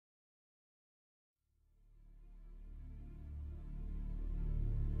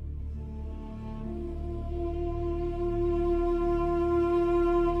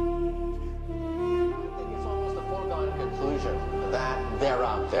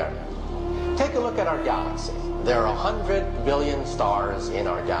there. Take a look at our galaxy. There are 100 billion stars in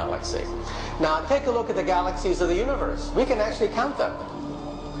our galaxy. Now take a look at the galaxies of the universe. We can actually count them.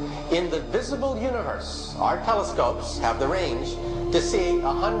 In the visible universe, our telescopes have the range to see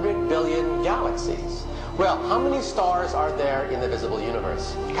 100 billion galaxies. Well, how many stars are there in the visible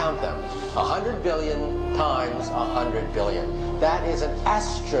universe? Count them. 100 billion times 100 billion. That is an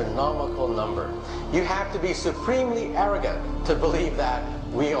astronomical number. You have to be supremely arrogant to believe that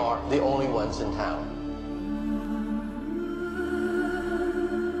we are the only ones in town.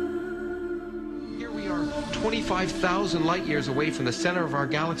 Here we are 25,000 light years away from the center of our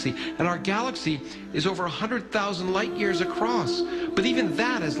galaxy, and our galaxy is over 100,000 light years across. But even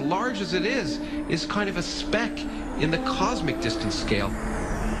that, as large as it is kind of a speck in the cosmic distance scale.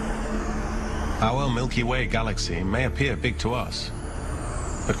 Our Milky Way galaxy may appear big to us,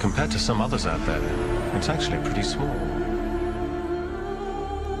 but compared to some others out there, it's actually pretty small.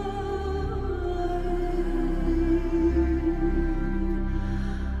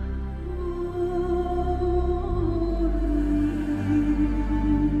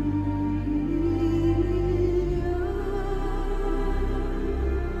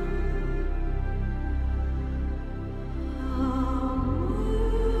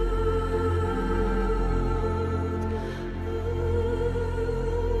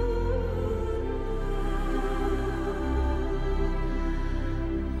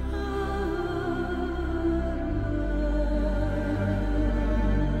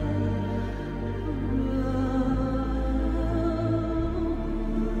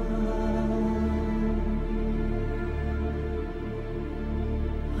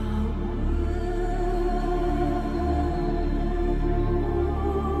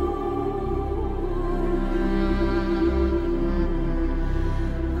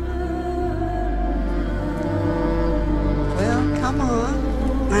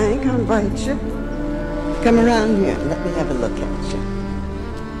 Invite you. Come around here and let me have a look at you.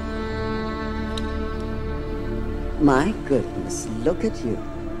 My goodness, look at you.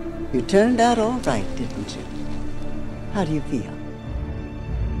 You turned out all right, didn't you? How do you feel?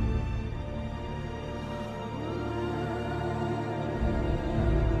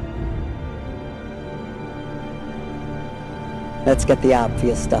 Let's get the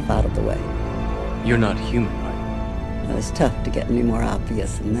obvious stuff out of the way. You're not human, right? Well, it's tough to get any more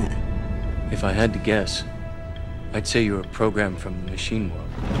obvious than that. If I had to guess, I'd say you're a program from the machine world.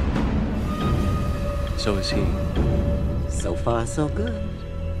 So is he. So far, so good.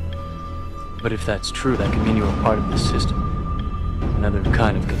 But if that's true, that could mean you're a part of the system. Another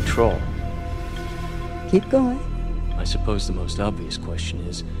kind of control. Keep going. I suppose the most obvious question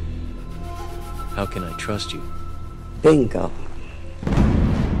is, how can I trust you? Bingo.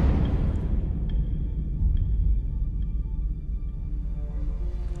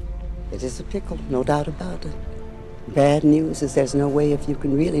 It is a pickle, no doubt about it. Bad news is there's no way if you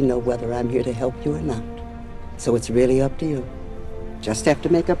can really know whether I'm here to help you or not. So it's really up to you. Just have to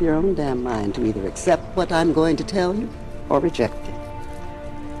make up your own damn mind to either accept what I'm going to tell you or reject it.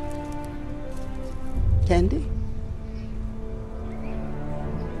 Candy?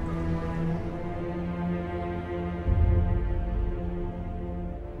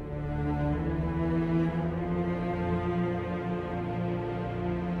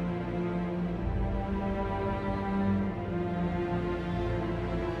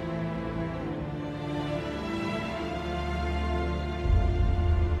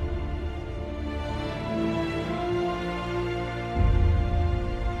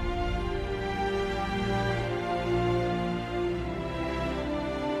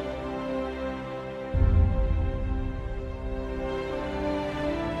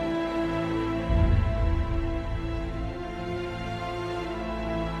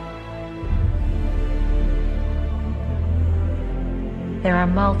 There are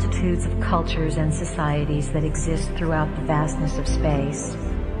multitudes of cultures and societies that exist throughout the vastness of space.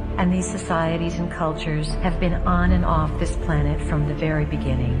 And these societies and cultures have been on and off this planet from the very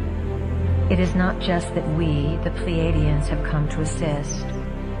beginning. It is not just that we, the Pleiadians, have come to assist.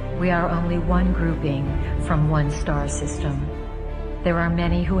 We are only one grouping from one star system. There are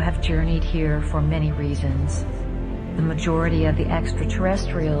many who have journeyed here for many reasons. The majority of the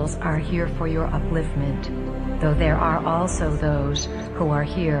extraterrestrials are here for your upliftment, though there are also those who are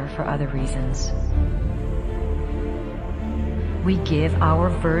here for other reasons. We give our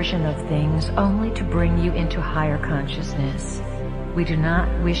version of things only to bring you into higher consciousness. We do not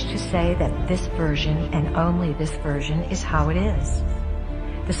wish to say that this version and only this version is how it is.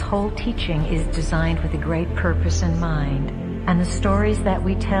 This whole teaching is designed with a great purpose in mind, and the stories that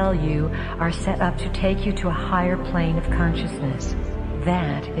we tell you are set up to take you to a higher plane of consciousness.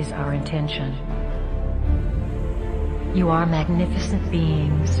 That is our intention. You are magnificent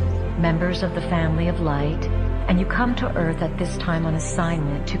beings, members of the family of light, and you come to Earth at this time on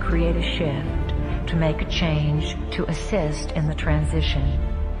assignment to create a shift, to make a change, to assist in the transition.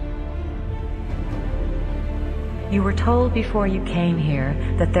 You were told before you came here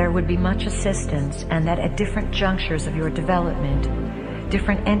that there would be much assistance and that at different junctures of your development,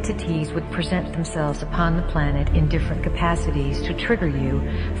 different entities would present themselves upon the planet in different capacities to trigger you,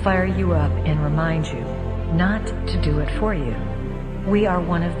 fire you up, and remind you, not to do it for you. We are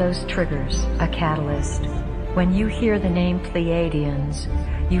one of those triggers, a catalyst. When you hear the name Pleiadians,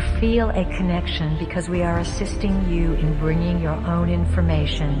 you feel a connection because we are assisting you in bringing your own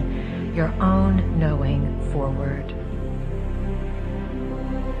information, your own knowing forward.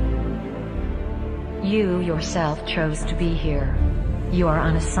 You yourself chose to be here. You are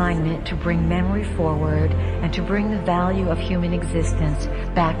on assignment to bring memory forward and to bring the value of human existence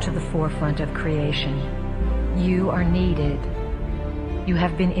back to the forefront of creation. You are needed. You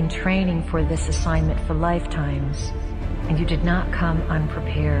have been in training for this assignment for lifetimes, and you did not come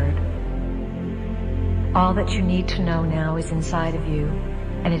unprepared. All that you need to know now is inside of you,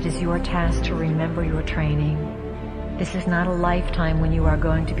 and it is your task to remember your training. This is not a lifetime when you are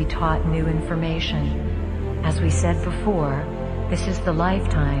going to be taught new information. As we said before, this is the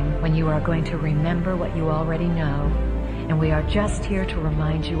lifetime when you are going to remember what you already know, and we are just here to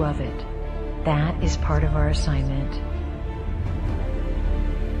remind you of it. That is part of our assignment.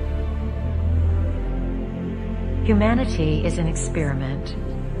 Humanity is an experiment.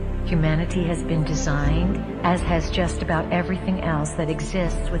 Humanity has been designed, as has just about everything else that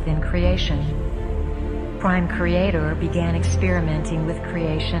exists within creation. Prime Creator began experimenting with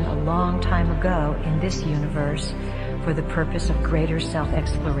creation a long time ago in this universe for the purpose of greater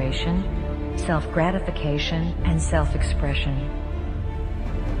self-exploration, self-gratification, and self-expression.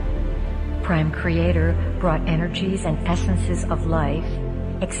 Prime Creator brought energies and essences of life,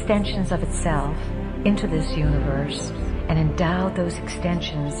 extensions of itself, into this universe and endowed those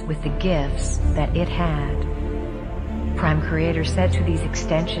extensions with the gifts that it had. Prime Creator said to these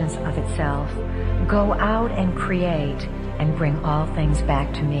extensions of itself, "Go out and create and bring all things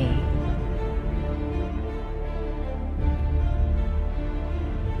back to me."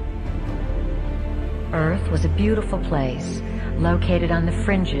 Earth was a beautiful place, located on the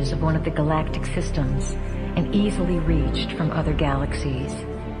fringes of one of the galactic systems and easily reached from other galaxies.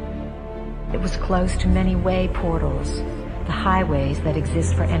 It was close to many way portals, the highways that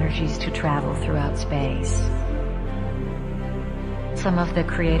exist for energies to travel throughout space. Some of the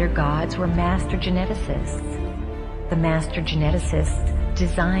creator gods were master geneticists. The master geneticists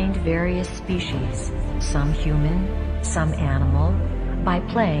designed various species, some human, some animal, by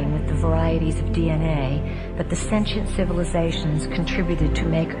playing with the varieties of DNA that the sentient civilizations contributed to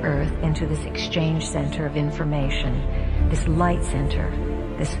make Earth into this exchange center of information, this light center,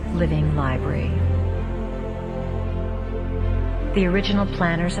 this living library. The original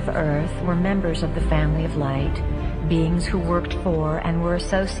planners of Earth were members of the family of light, beings who worked for and were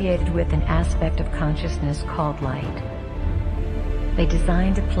associated with an aspect of consciousness called light. They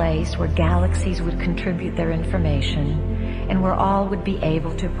designed a place where galaxies would contribute their information and where all would be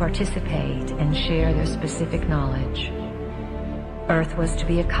able to participate and share their specific knowledge. Earth was to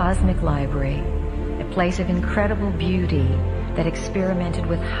be a cosmic library, a place of incredible beauty that experimented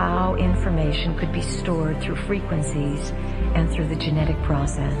with how information could be stored through frequencies and through the genetic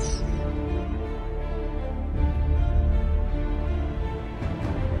process.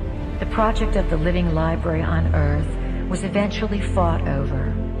 The project of the living library on Earth was eventually fought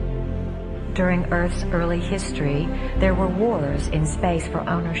over. During Earth's early history, there were wars in space for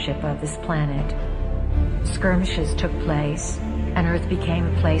ownership of this planet. Skirmishes took place, and Earth became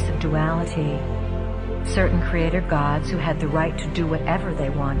a place of duality. Certain creator gods who had the right to do whatever they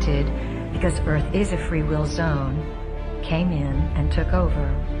wanted, because Earth is a free will zone, came in and took over.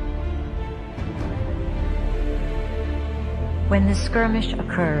 When the skirmish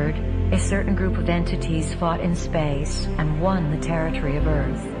occurred, a certain group of entities fought in space and won the territory of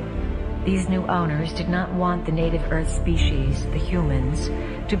Earth. These new owners did not want the native Earth species, the humans,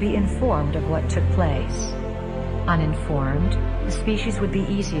 to be informed of what took place. Uninformed, the species would be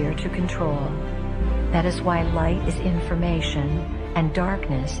easier to control. That is why light is information and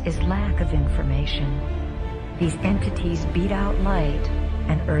darkness is lack of information. These entities beat out light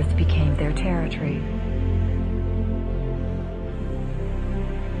and Earth became their territory.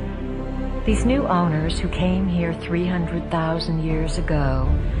 These new owners who came here 300,000 years ago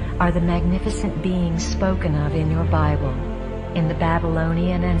are the magnificent beings spoken of in your Bible, in the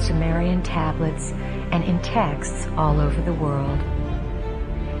Babylonian and Sumerian tablets, and in texts all over the world.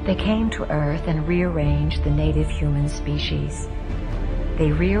 They came to Earth and rearranged the native human species.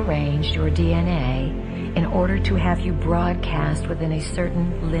 They rearranged your DNA in order to have you broadcast within a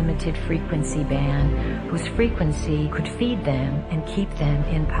certain limited frequency band whose frequency could feed them and keep them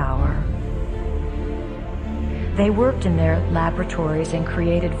in power. They worked in their laboratories and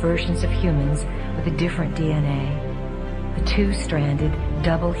created versions of humans with a different DNA, the two-stranded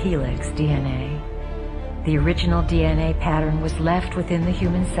double helix DNA. The original DNA pattern was left within the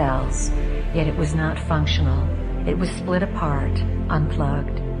human cells, yet it was not functional. It was split apart,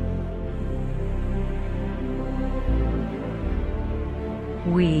 unplugged.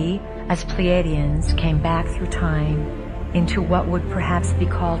 We, as Pleiadians, came back through time into what would perhaps be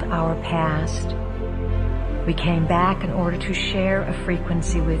called our past. We came back in order to share a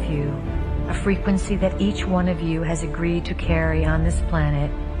frequency with you, a frequency that each one of you has agreed to carry on this planet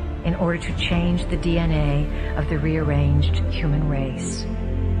in order to change the DNA of the rearranged human race.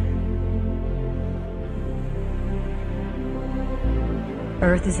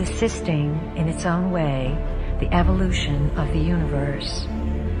 Earth is assisting, in its own way, the evolution of the universe.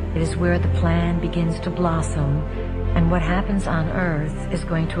 It is where the plan begins to blossom, and what happens on Earth is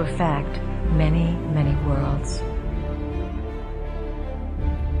going to affect many, many worlds.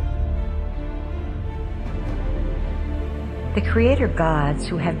 The creator gods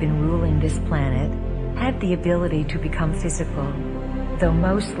who have been ruling this planet have the ability to become physical, though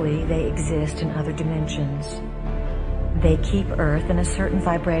mostly they exist in other dimensions. They keep Earth in a certain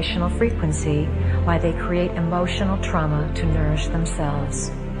vibrational frequency while they create emotional trauma to nourish themselves.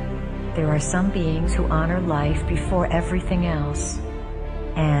 There are some beings who honor life before everything else,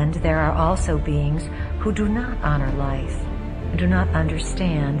 and there are also beings who do not honor life and do not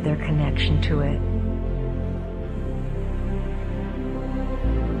understand their connection to it.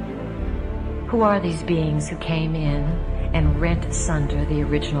 Who are these beings who came in and rent asunder the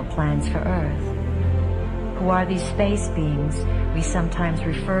original plans for Earth? Who are these space beings we sometimes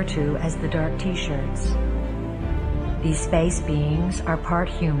refer to as the dark T-shirts? These space beings are part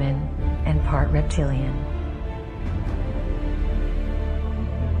human and part reptilian.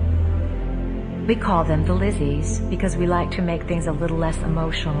 We call them the Lizzies because we like to make things a little less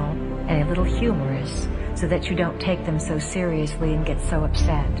emotional and a little humorous so that you don't take them so seriously and get so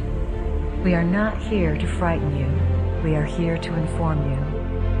upset. We are not here to frighten you. We are here to inform you.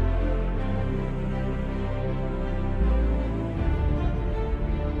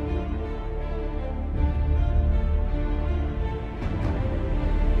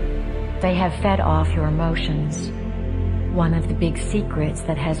 They have fed off your emotions. One of the big secrets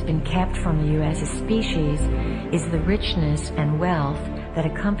that has been kept from you as a species is the richness and wealth that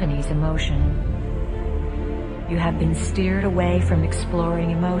accompanies emotion. You have been steered away from exploring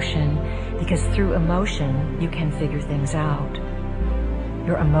emotion because through emotion you can figure things out.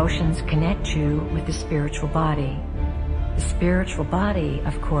 Your emotions connect you with the spiritual body. The spiritual body,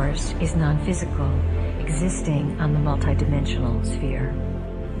 of course, is non-physical, existing on the multidimensional sphere.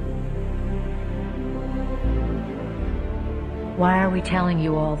 Why are we telling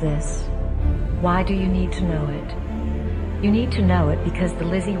you all this? Why do you need to know it? You need to know it because the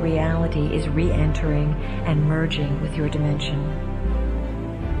Lizzie reality is re-entering and merging with your dimension.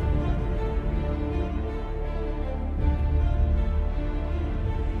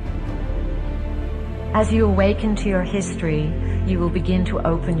 As you awaken to your history, you will begin to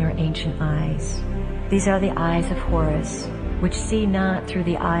open your ancient eyes. These are the eyes of Horus, which see not through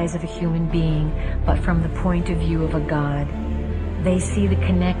the eyes of a human being, but from the point of view of a god. They see the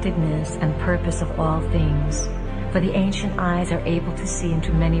connectedness and purpose of all things. For the ancient eyes are able to see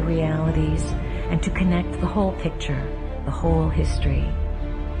into many realities and to connect the whole picture, the whole history.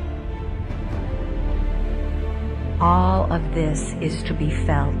 All of this is to be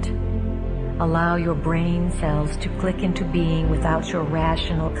felt. Allow your brain cells to click into being without your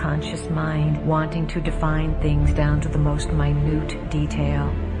rational conscious mind wanting to define things down to the most minute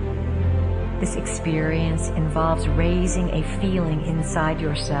detail. This experience involves raising a feeling inside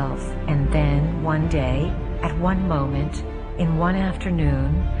yourself, and then one day, at one moment, in one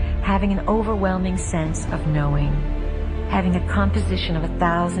afternoon, having an overwhelming sense of knowing, having a composition of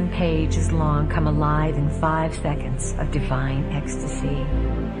 1,000 pages long come alive in 5 seconds of divine ecstasy.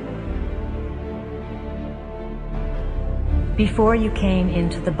 Before you came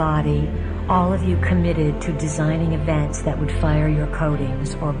into the body, all of you committed to designing events that would fire your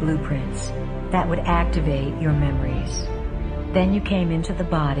codings or blueprints, that would activate your memories. Then you came into the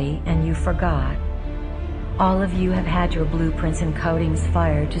body and you forgot. All of you have had your blueprints and codings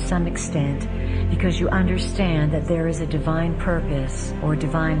fired to some extent because you understand that there is a divine purpose or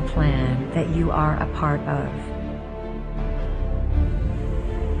divine plan that you are a part of.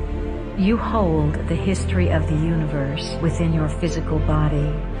 You hold the history of the universe within your physical body.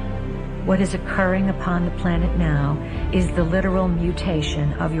 What is occurring upon the planet now is the literal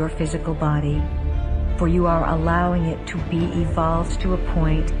mutation of your physical body, for you are allowing it to be evolved to a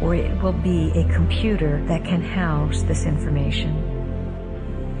point where it will be a computer that can house this information.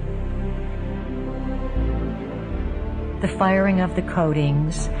 The firing of the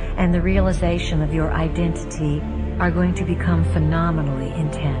codings and the realization of your identity are going to become phenomenally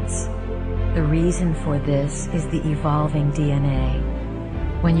intense. The reason for this is the evolving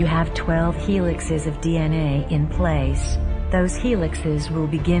DNA. When you have 12 helixes of DNA in place, those helixes will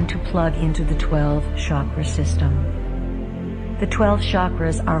begin to plug into the 12 chakra system. The 12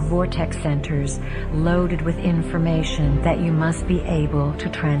 chakras are vortex centers loaded with information that you must be able to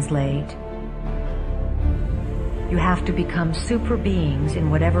translate. You have to become super beings in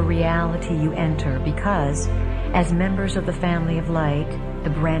whatever reality you enter because, as members of the family of light, the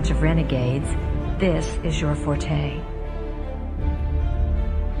branch of renegades, this is your forte.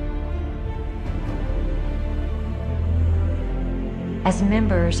 As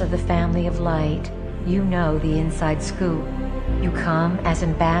members of the family of light, you know the inside scoop. You come as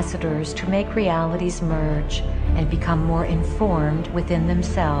ambassadors to make realities merge and become more informed within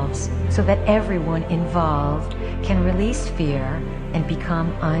themselves so that everyone involved can release fear and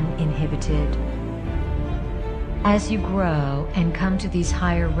become uninhibited. As you grow and come to these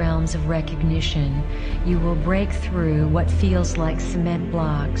higher realms of recognition, you will break through what feels like cement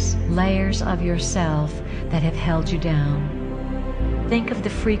blocks, layers of yourself that have held you down. Think of the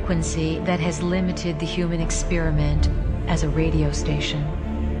frequency that has limited the human experiment as a radio station.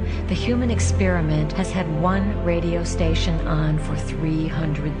 The human experiment has had one radio station on for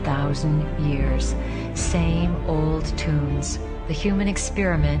 300,000 years. Same old tunes. The human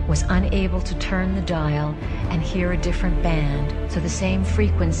experiment was unable to turn the dial and hear a different band, so the same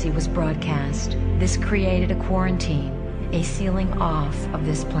frequency was broadcast. This created a quarantine, a sealing off of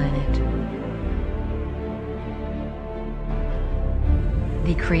this planet.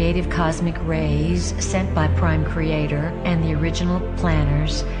 The creative cosmic rays sent by Prime Creator and the original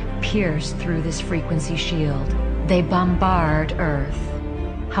planners pierce through this frequency shield. They bombard Earth.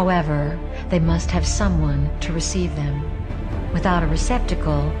 However, they must have someone to receive them. Without a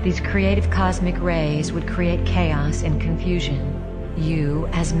receptacle, these creative cosmic rays would create chaos and confusion. You,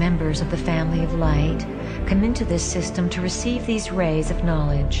 as members of the family of light, come into this system to receive these rays of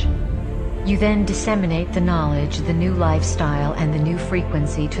knowledge. You then disseminate the knowledge, the new lifestyle, and the new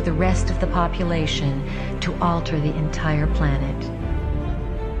frequency to the rest of the population to alter the entire planet.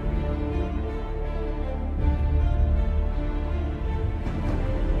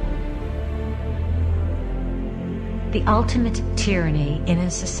 The ultimate tyranny in a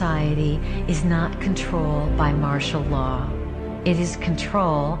society is not control by martial law. It is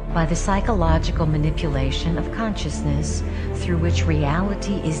control by the psychological manipulation of consciousness through which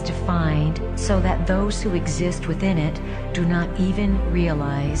reality is defined so that those who exist within it do not even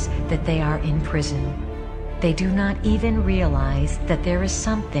realize that they are in prison. They do not even realize that there is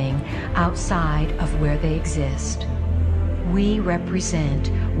something outside of where they exist. We represent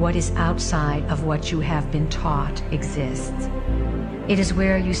what is outside of what you have been taught exists. It is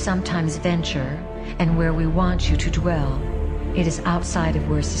where you sometimes venture and where we want you to dwell. It is outside of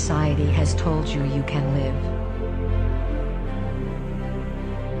where society has told you you can live.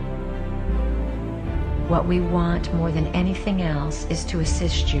 What we want more than anything else is to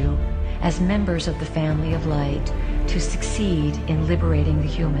assist you, as members of the family of light, to succeed in liberating the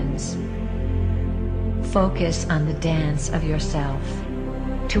humans. Focus on the dance of yourself.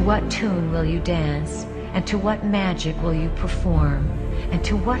 To what tune will you dance, and to what magic will you perform, and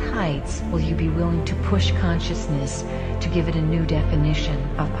to what heights will you be willing to push consciousness to give it a new definition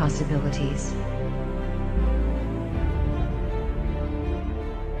of possibilities?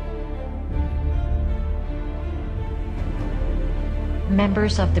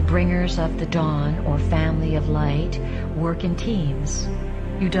 Members of the Bringers of the Dawn or Family of Light work in teams.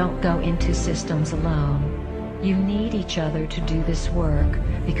 You don't go into systems alone. You need each other to do this work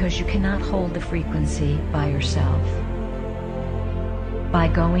because you cannot hold the frequency by yourself. By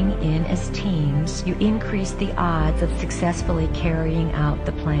going in as teams, you increase the odds of successfully carrying out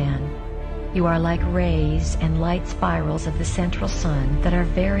the plan. You are like rays and light spirals of the central sun that are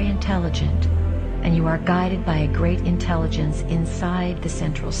very intelligent, and you are guided by a great intelligence inside the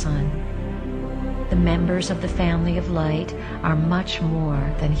central sun. The members of the family of light are much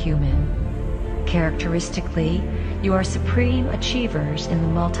more than human. Characteristically, you are supreme achievers in the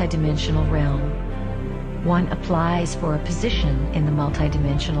multidimensional realm. One applies for a position in the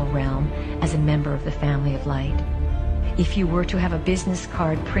multidimensional realm as a member of the family of light. If you were to have a business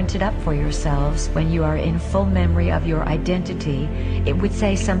card printed up for yourselves when you are in full memory of your identity, it would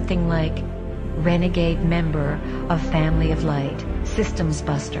say something like, Renegade member of Family of Light, Systems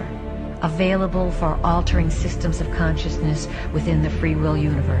Buster, available for altering systems of consciousness within the free will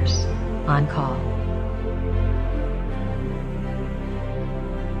universe. On call.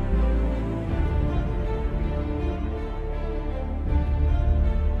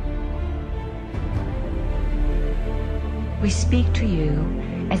 We speak to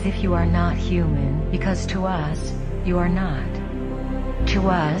you as if you are not human, because to us, you are not. To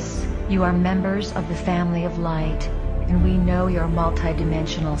us, you are members of the family of light, and we know your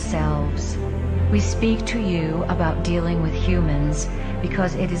multidimensional selves. We speak to you about dealing with humans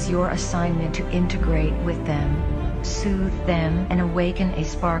because it is your assignment to integrate with them, soothe them, and awaken a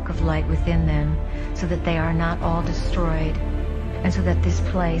spark of light within them so that they are not all destroyed, and so that this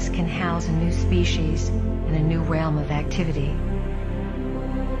place can house a new species and a new realm of activity.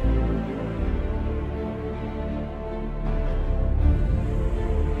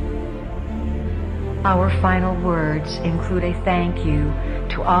 Our final words include a thank you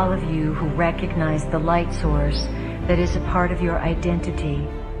to all of you who recognize the light source that is a part of your identity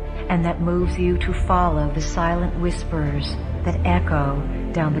and that moves you to follow the silent whispers that echo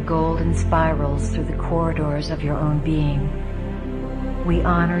down the golden spirals through the corridors of your own being. We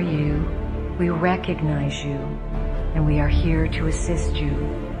honor you, we recognize you, and we are here to assist you.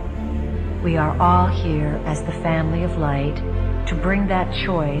 We are all here as the family of light to bring that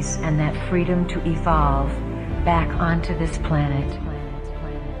choice and that freedom to evolve back onto this planet.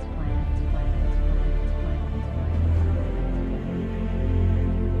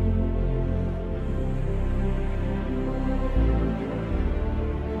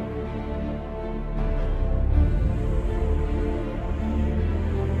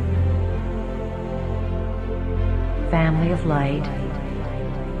 Family of light,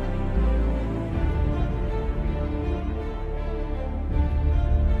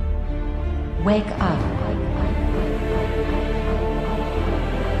 wake up.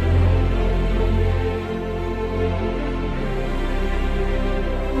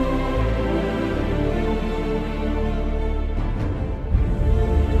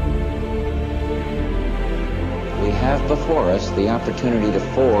 We have before us the opportunity to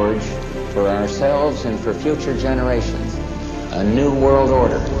forge for ourselves and for future generations a new world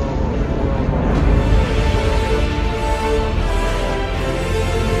order.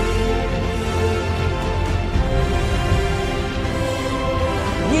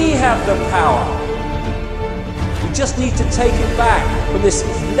 We have the power. We just need to take it back from this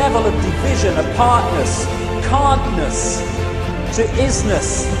level of division, apartness, can'tness, to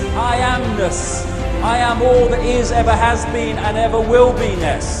isness, I amness. I am all that is, ever has been, and ever will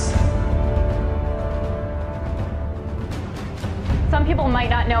be-ness. Some people might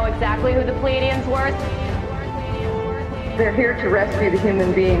not know exactly who the Pleiadians were. They're here to rescue the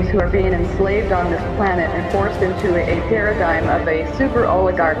human beings who are being enslaved on this planet and forced into a paradigm of a super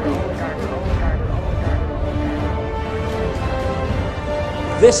oligarchy.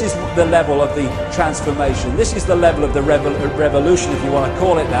 This is the level of the transformation. This is the level of the revolution, if you want to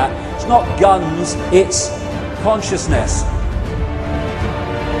call it that. It's not guns, it's consciousness.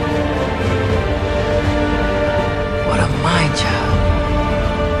 What a mind job.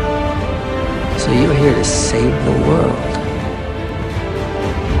 So you're here to save the world.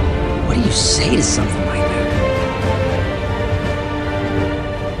 What do you say to something like that?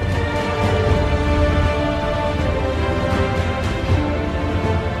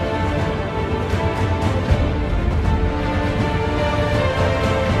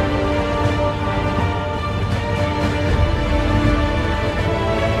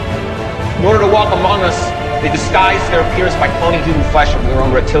 In order to walk among us, they disguised their appearance by cloning human flesh under their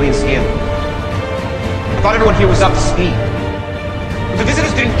own reptilian skin. I thought everyone here was up to speed. But the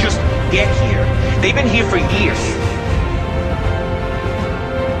visitors didn't just get here. They've been here for years.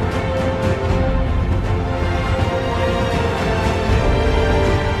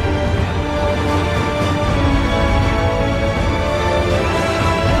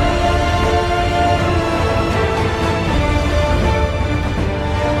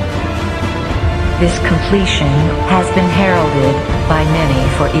 This completion has been heralded by many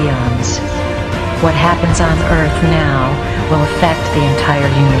for eons. What happens on Earth now will affect the entire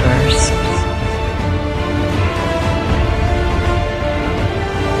universe.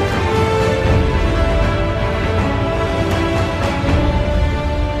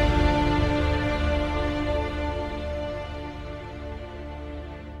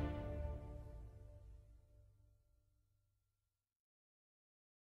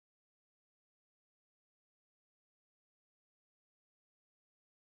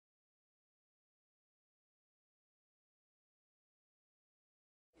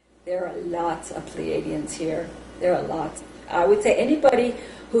 There are lots of Pleiadians here. There are lots. I would say anybody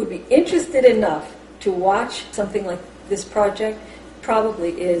who would be interested enough to watch something like this project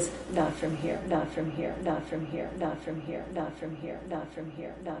probably is not from here, not from here, not from here, not from here, not from here, not from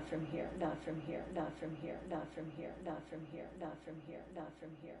here, not from here, not from here, not from here, not from here, not from here, not from here, not from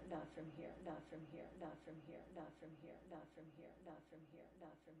here, not from here, not from here, not from here, not from here, not from here, not from here.